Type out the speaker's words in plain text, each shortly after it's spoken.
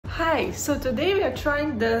Hi, so today we are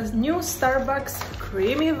trying the new Starbucks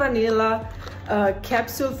creamy vanilla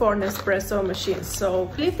capsule for Nespresso machines. So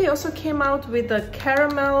I believe they also came out with a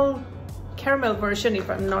caramel version, if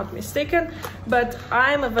I'm not mistaken, but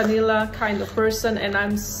I'm a vanilla kind of person and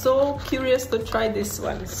I'm so curious to try this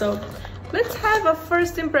one. So let's have a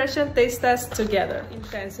first impression taste test together.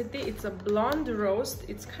 Intensity, it's a blonde roast.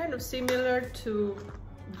 It's kind of similar to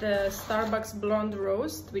the Starbucks blonde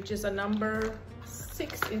roast, which is a number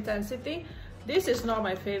 6 intensity. This is not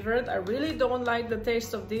my favorite. I really don't like the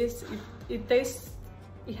taste of this. It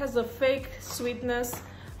has a fake sweetness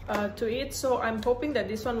to it, so I'm hoping that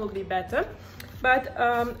this one will be better. But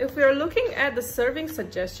if we are looking at the serving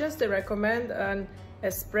suggestions, they recommend an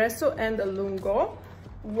espresso and a lungo,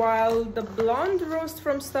 while the blonde roast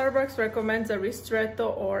from Starbucks recommends a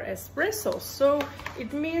ristretto or espresso. So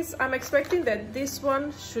it means I'm expecting that this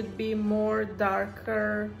one should be more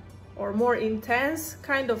darker or more intense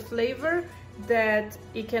kind of flavor, that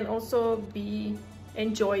it can also be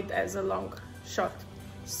enjoyed as a long shot.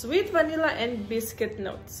 Sweet vanilla and biscuit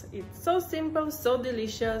notes. It's so simple, so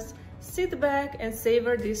delicious. Sit back and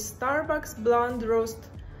savor this Starbucks blonde roast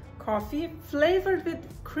coffee flavored with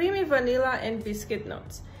creamy vanilla and biscuit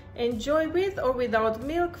notes. Enjoy with or without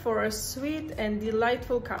milk for a sweet and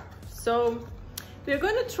delightful cup. So we're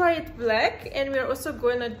going to try it black, and we're also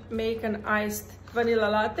going to make an iced vanilla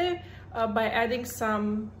latte by adding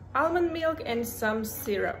some almond milk and some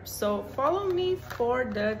syrup. So follow me for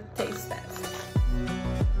the taste test.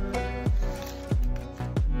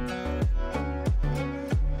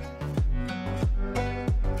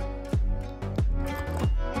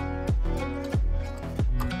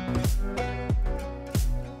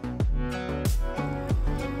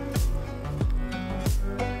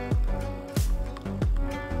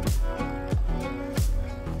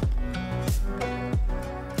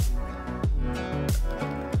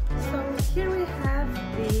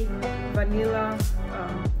 Vanilla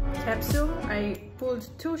capsule. I pulled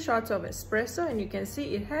 2 shots of espresso, and you can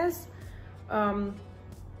see it has a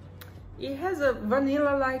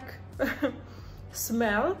vanilla-like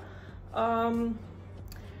smell.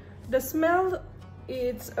 The smell,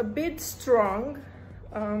 it's a bit strong.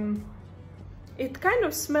 It kind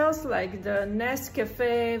of smells like the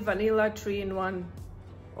Nescafe vanilla 3-in-1,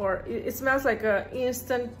 or it smells like an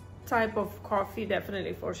instant type of coffee,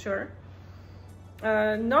 definitely, for sure.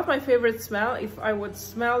 Not my favorite smell. If I would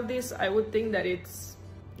smell this, I would think that it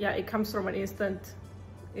comes from an instant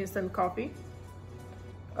coffee.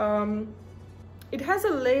 It has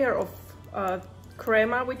a layer of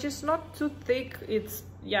crema, which is not too thick. It's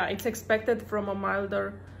expected from a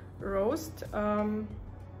milder roast.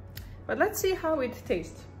 But let's see how it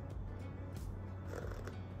tastes.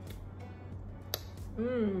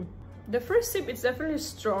 The first sip, it's definitely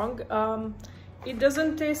strong. It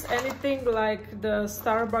doesn't taste anything like the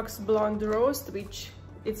Starbucks blonde roast, which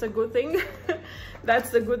it's a good thing. That's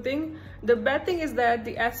the good thing. The bad thing is that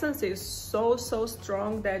the essence is so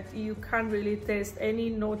strong that you can't really taste any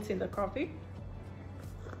notes in the coffee.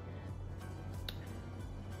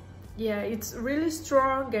 Yeah, it's really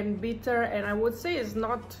strong and bitter, and I would say it's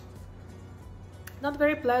not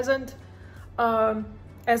very pleasant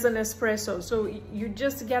as an espresso. So you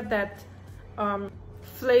just get that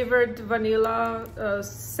flavored vanilla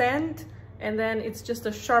scent, and then it's just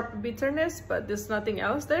a sharp bitterness, but there's nothing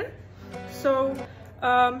else there. So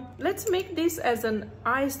let's make this as an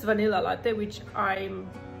iced vanilla latte, which I'm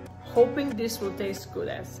hoping this will taste good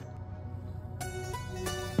as.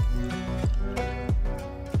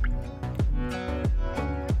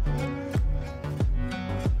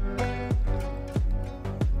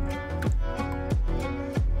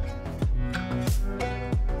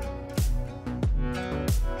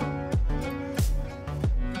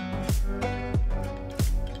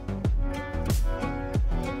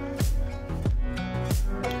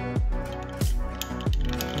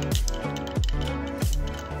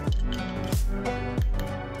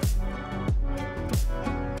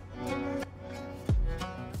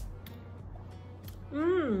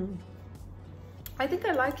 I think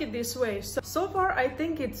I like it this way. So far, I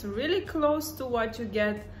think it's really close to what you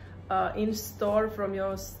get in store from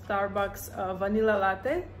your Starbucks vanilla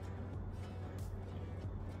latte.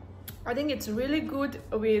 I think it's really good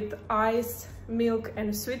with ice, milk,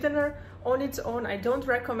 and sweetener on its own. I don't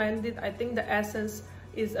recommend it. I think the essence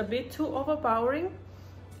is a bit too overpowering,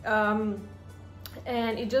 and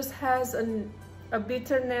it just has a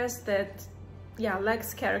bitterness that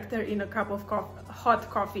lacks character in a cup of hot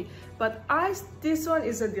coffee. But iced, this one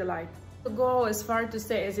is a delight. To go as far to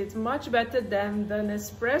say as it's much better than the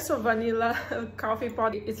Nespresso vanilla coffee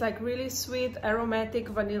pot. It's like really sweet, aromatic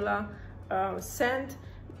vanilla scent.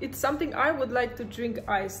 it's something I would like to drink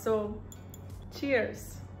iced. So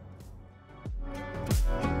cheers.